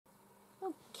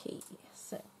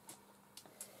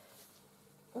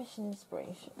mission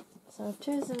inspiration. So I've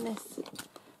chosen this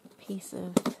piece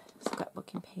of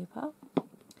scrapbooking paper,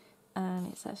 and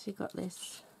it's actually got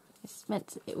this,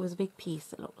 it was a big piece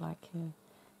that looked like some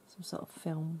sort of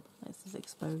film. There's this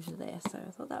exposure there, so I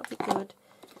thought that would be good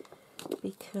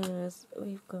because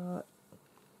we've got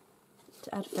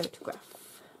to add a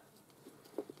photograph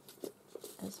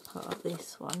as part of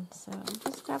this one. So I'm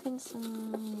just grabbing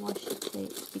some washi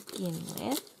tape to begin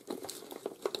with,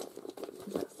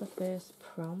 because that's the first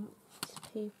prompt: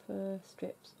 paper,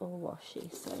 strips or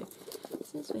washi. So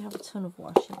since we have a ton of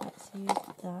washi, let's use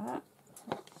that.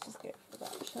 Let's just go for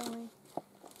that, shall we?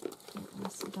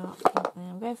 That's the dark pink there.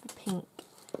 I'm going for pink,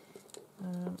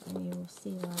 and you will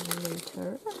see why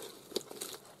later.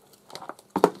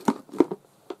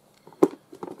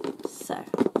 So I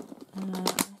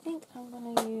think I'm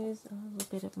going to use a little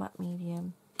bit of matte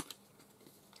medium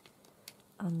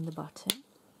on the bottom.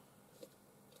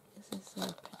 This is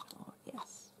open. Oh,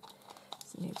 yes,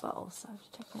 it's a new bottle, so I'm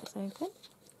just checking it's open.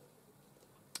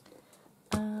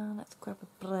 Let's grab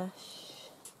a brush.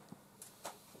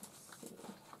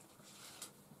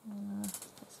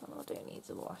 This one I do needs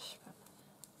a wash, but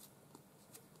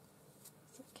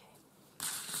it's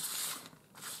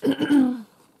okay.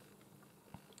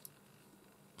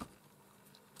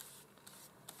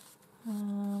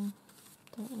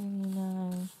 Don't really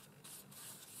know.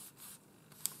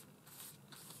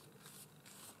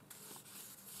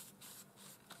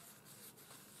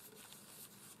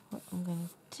 What I'm going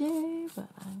to do, but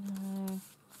I know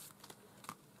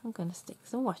I'm going to stick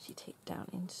some washi tape down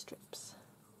in strips.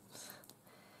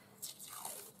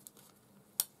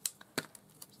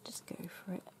 Just go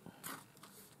for it.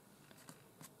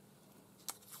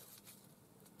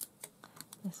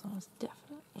 This one's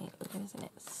definitely, isn't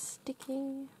it,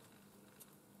 sticky?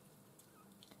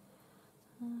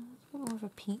 It's more of a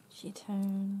peachy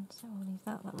tone, so I'll leave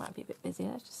that. That might be a bit busy.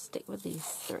 Let's just stick with these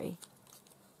three.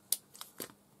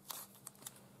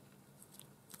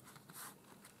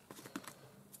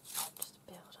 Just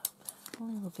build up a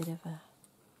little bit of a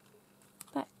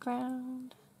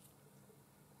background.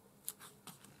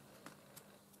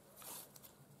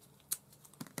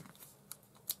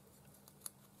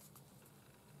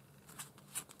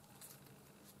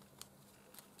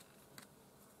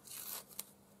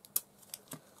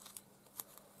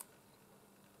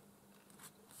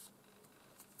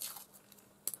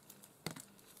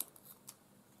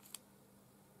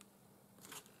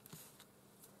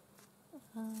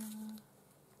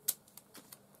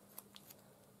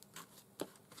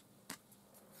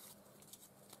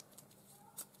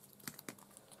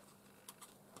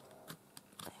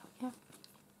 There we go.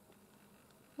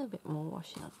 A little bit more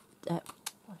washing on,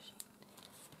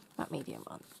 matte medium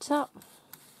on top.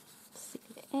 Seal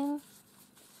it in.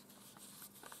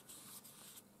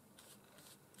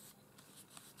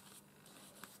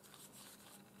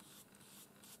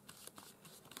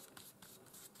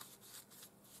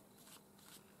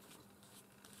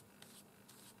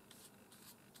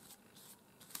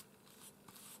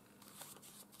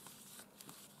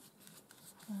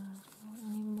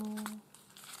 Any more?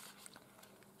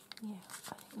 Yeah,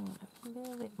 I think I want a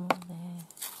little bit more there.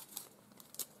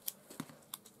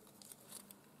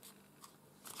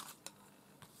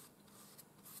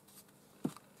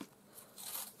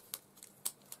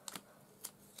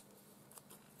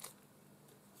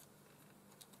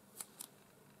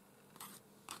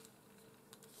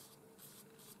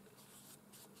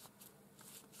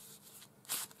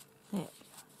 There we go.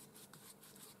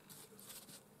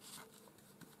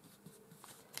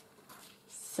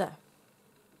 So,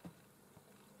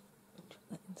 drop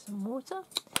that in some water.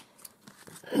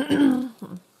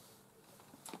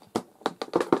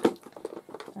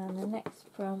 And the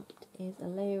next prompt is a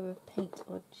layer of paint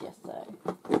or gesso.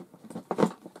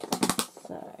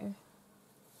 So,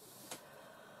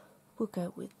 we'll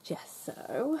go with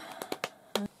gesso.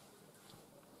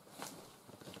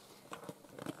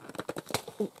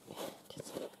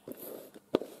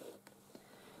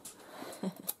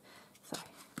 Sorry.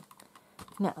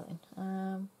 Now then,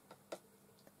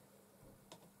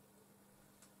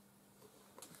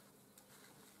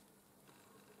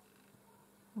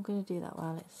 I'm going to do that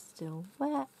while it's still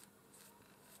wet.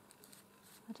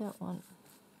 I don't want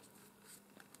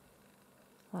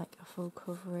like a full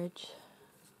coverage.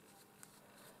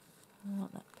 I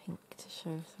want that pink to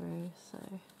show through, so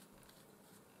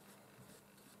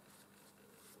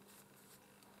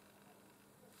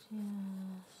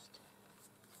just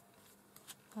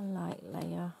a light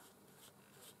layer.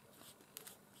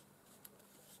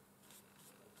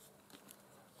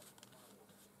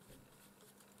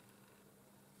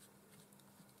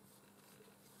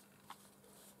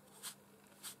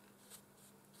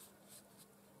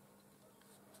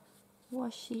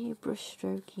 washy, brush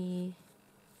strokey.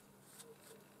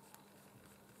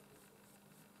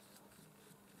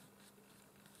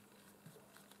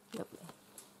 Lovely.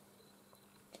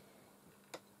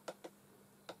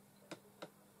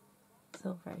 It's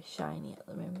all very shiny at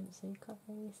the moment, so you can't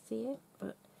really see it,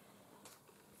 but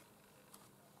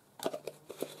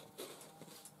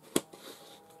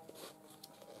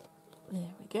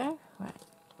there we go. Right.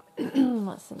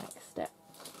 What's the next step?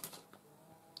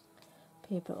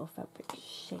 Paper or fabric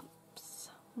shapes.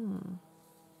 I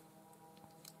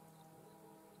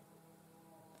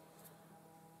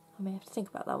may have to think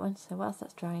about that one, so whilst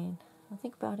that's drying, I'll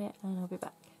think about it and I'll be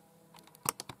back.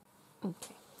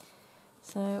 Okay,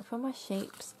 so for my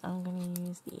shapes, I'm going to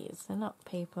use these. They're not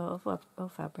paper or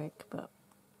fabric, but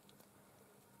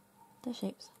they're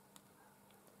shapes.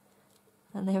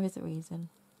 And there is a reason.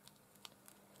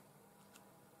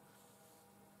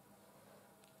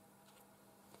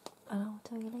 And I'll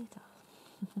tell you later.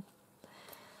 I'm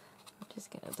just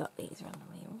going to dot these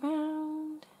randomly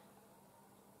around.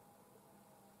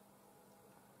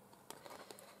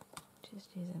 Just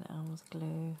using Elmer's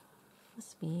glue for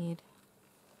speed.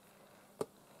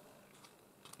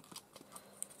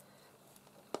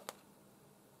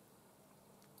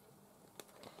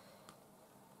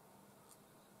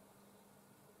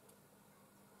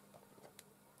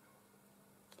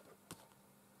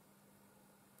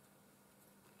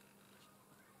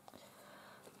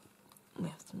 We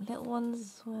have some little ones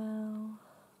as well.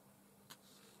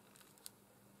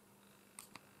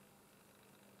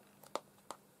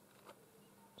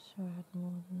 Sure I had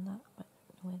more than that, but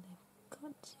I don't know where they've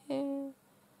got to.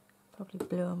 Probably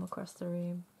blew them across the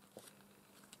room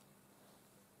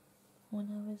when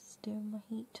I was doing my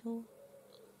heat tool.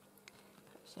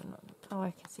 Actually, I'm not. Oh,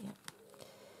 I can see it.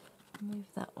 Move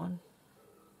that one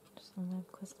just on there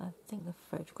because I think the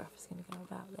photograph is going to go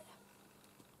about there.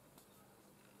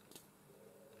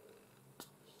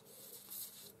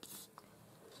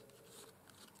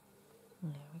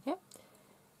 There we go.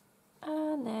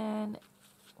 And then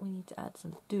we need to add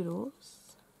some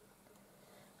doodles.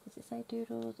 Does it say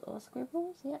doodles or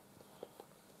scribbles? Yep.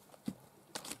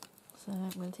 So I'm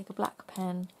going to take a black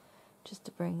pen just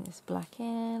to bring this black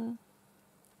in.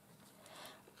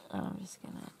 And I'm just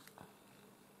going to...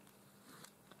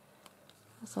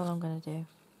 That's all I'm going to do.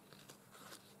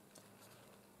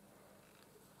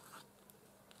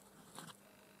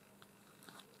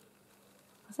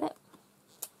 That's it.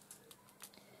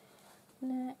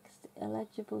 Next,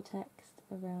 illegible text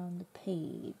around the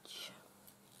page.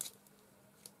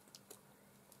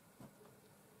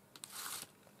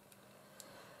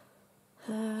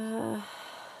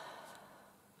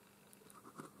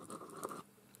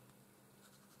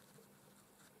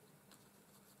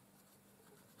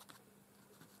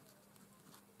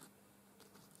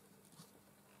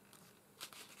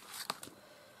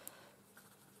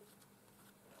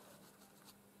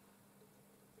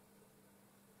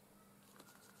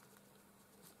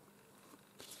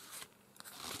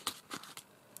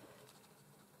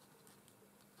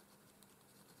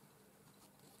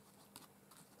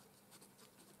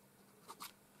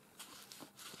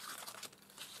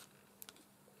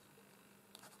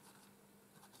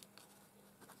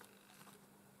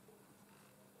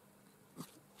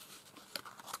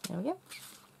 There we go.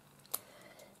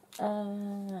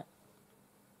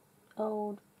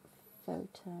 Old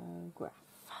photograph.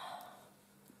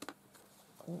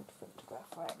 Old photograph,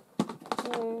 right.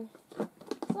 So,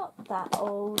 it's not that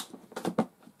old.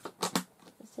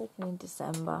 It's taken in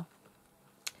December.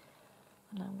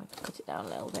 And I'm going to put it down a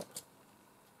little bit.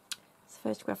 It's a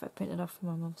photograph I printed off from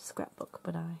my mum's scrapbook,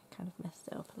 but I kind of messed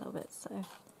it up a little bit, so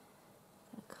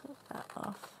I'll cut that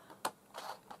off.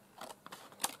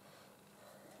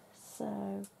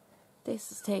 So this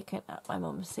was taken at my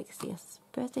mum's 60th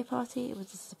birthday party. It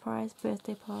was a surprise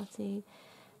birthday party,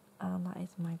 and that is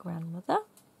my grandmother.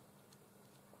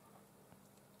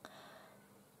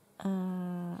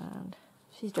 And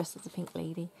she's dressed as a pink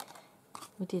lady.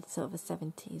 We did sort of a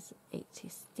 70s,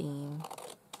 80s theme,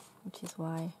 which is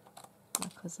why my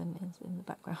cousin is in the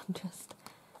background just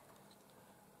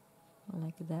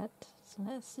like that. So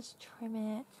let's just trim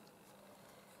it.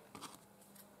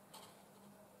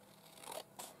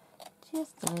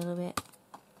 Just a little bit.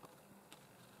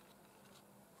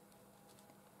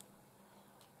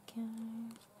 Okay.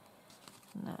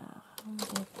 Now I'm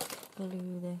going to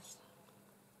glue this.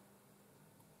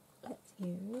 Let's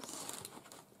use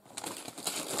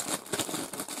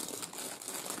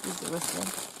the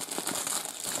rustling.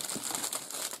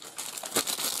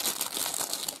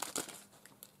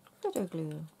 Photo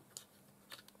glue.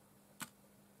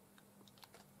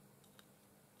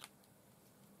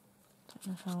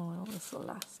 don't know how long this will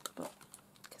last, but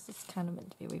because it's kind of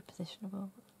meant to be repositionable,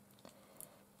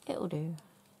 it'll do.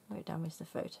 Won't damage the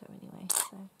photo anyway,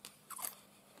 so.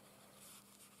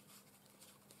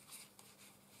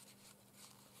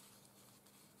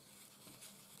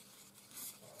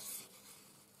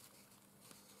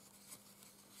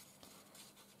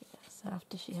 So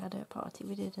after she had her party,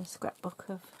 we did a scrapbook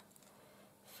of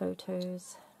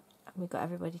photos, and we got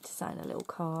everybody to sign a little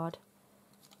card.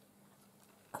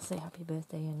 I'll say happy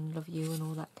birthday and love you and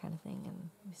all that kind of thing, and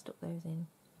we stuck those in.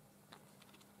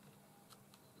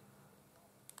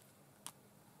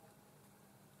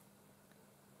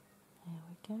 There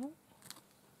we go.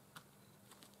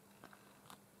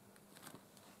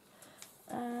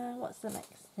 What's the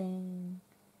next thing?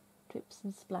 Drips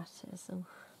and splatters. Oh.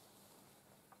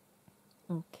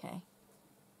 Okay.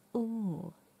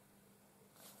 Ooh.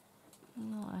 You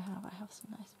know what I have? I have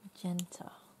some nice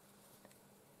magenta.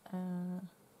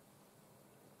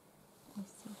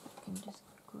 Let's see if I can just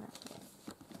grab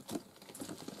it.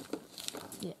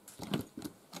 Yeah.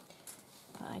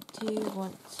 I do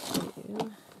want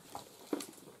to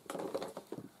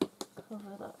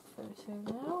cover that photo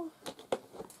now.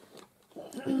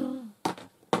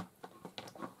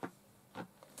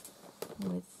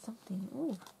 With something.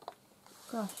 Ooh.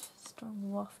 Gosh, strong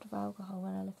waft of alcohol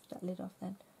when I lifted that lid off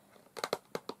then.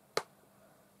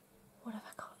 What have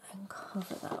I got then?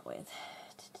 Cover that with.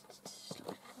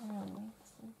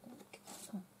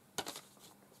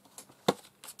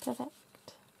 Perfect.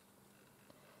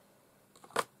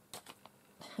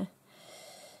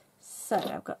 So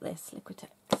I've got this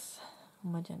Liquitex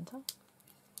magenta.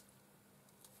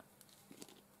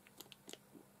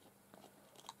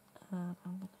 I'm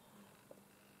gonna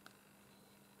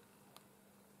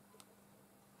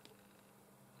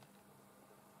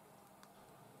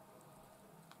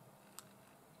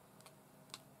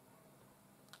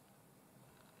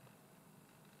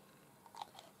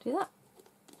do that.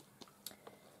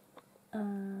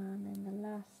 And then the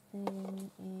last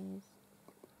thing is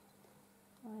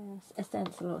a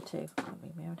stencil or two. I'll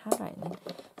read my own handwriting then.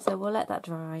 So we'll let that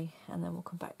dry and then we'll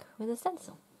come back with a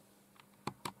stencil.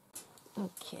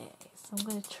 Okay, so I'm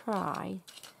going to try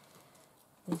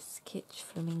this Kitsch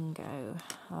Flamingo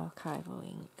archival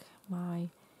ink. My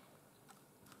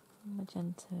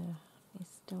magenta is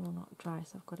still not dry,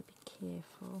 so I've got to be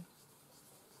careful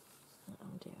what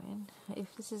I'm doing.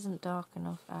 If this isn't dark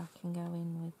enough, I can go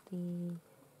in with the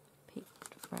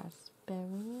picked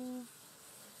raspberry.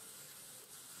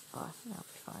 Oh, I think that'll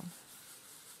be fine.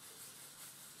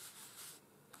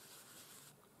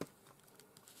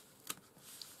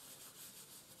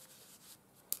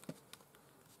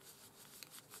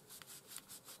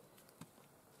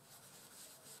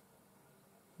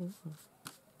 Ooh.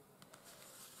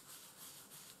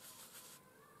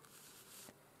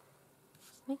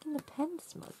 It's making the pen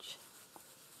smudge.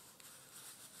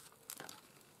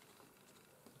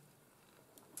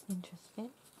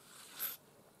 Interesting.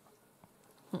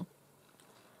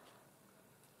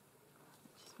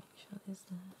 Just make sure there's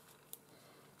the.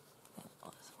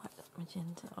 Let's wipe that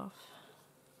magenta off.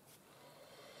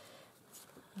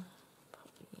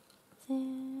 Probably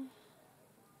there.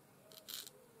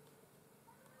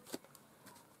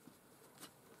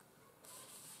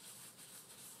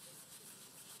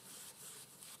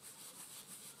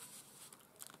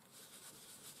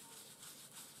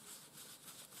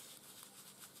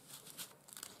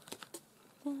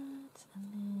 That, and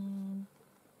then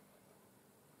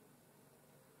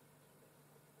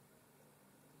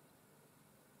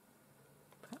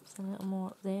perhaps a little more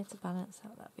up there to balance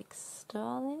out that big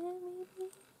star there,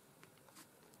 maybe?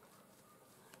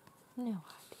 No idea.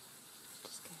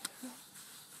 Just go for it.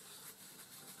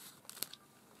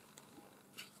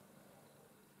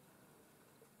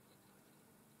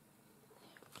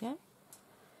 There we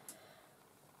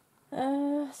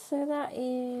go. So that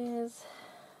is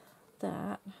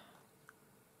that.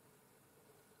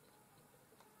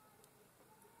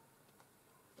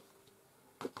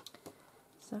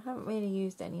 So I haven't really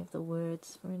used any of the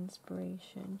words for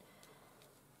inspiration,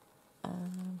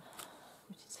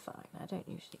 which is fine. I don't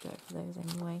usually go for those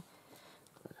anyway.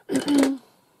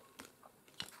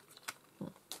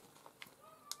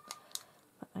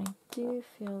 But I do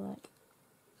feel like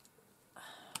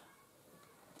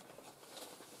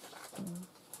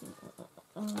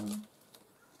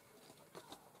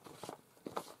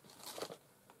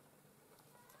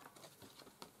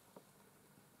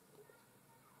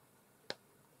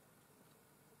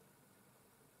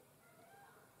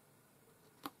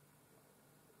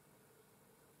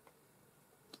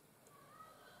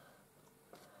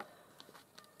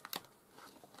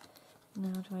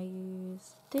now do I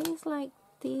use things like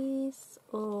these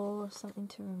or something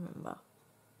to remember?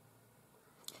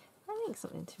 I think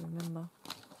something to remember.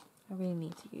 I really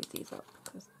need to use these up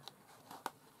because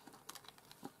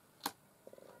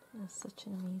it's such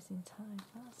an amazing time.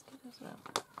 That's good as well.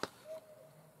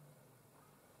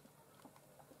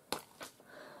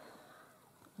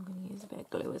 I'm going to use a bit of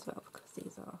glue as well because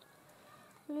these are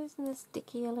losing the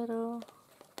sticky a little.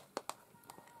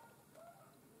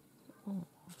 Oh.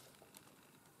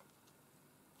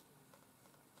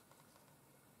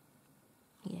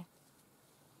 Yeah.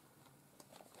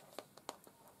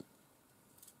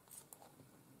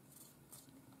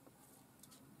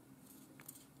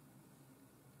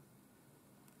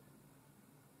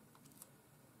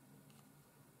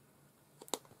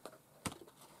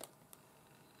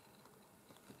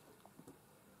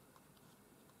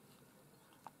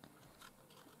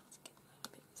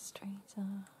 Straighter.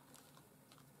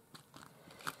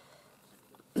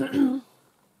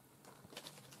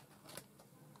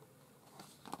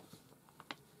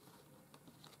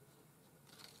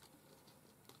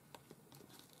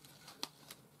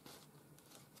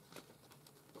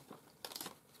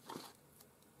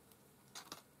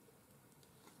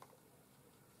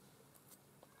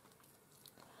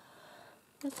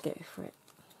 Let's go for it.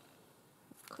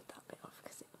 Cut that bit off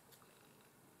because it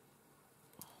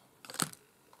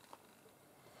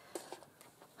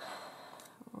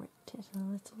ripped it a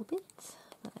little bit.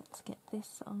 But let's get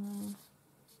this on.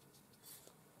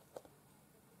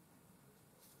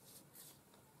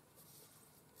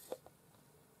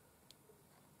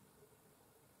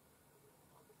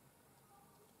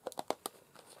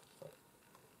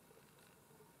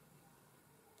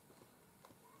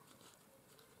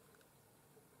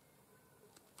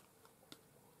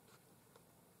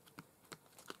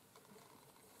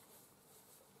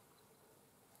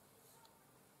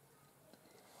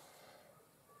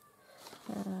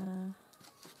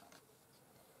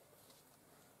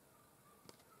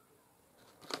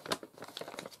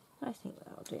 I think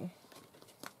that'll do.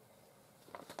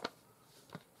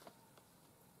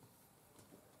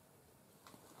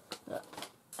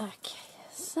 Okay,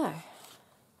 so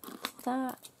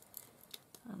that,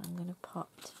 and I'm going to pop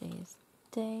today's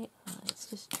date. Let's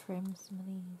just trim some of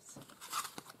these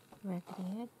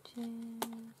raggedy edges.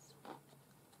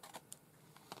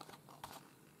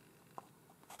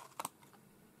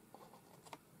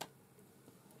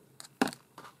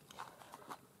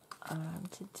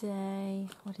 Today,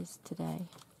 what is today?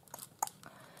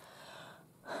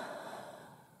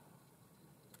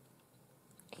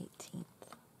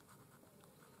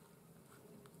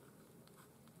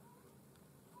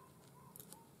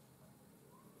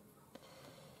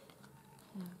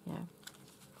 Yeah.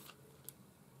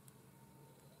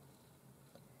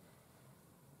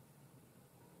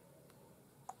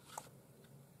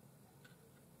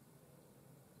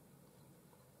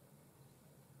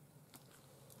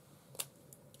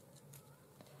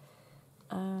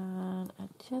 And I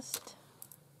just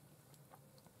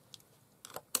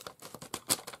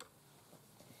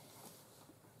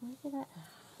where did I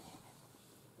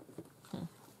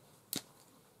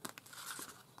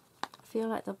feel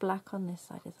like the black on this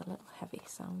side is a little heavy,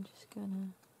 so I'm just gonna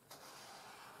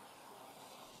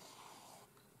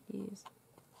use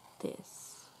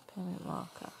this permanent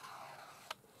marker.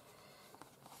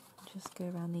 Just go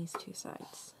around these two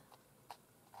sides.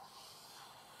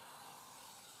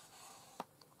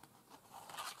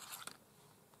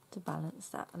 To balance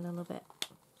that a little bit.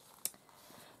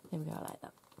 There we go, I like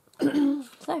that.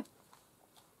 So,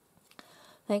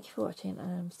 thank you for watching.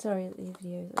 I'm sorry that these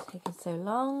videos are taking so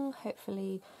long.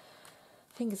 Hopefully,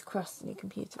 fingers crossed, the new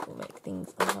computer will make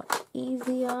things a lot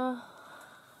easier.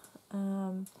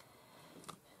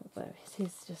 Well, it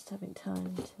is just having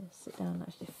time to sit down and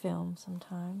actually film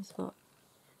sometimes, but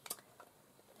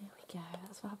there we go.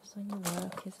 That's what happens when you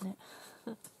work, isn't it?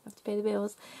 Have to pay the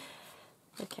bills.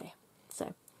 Okay,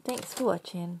 so thanks for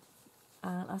watching,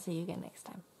 and I'll see you again next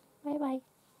time. Bye bye.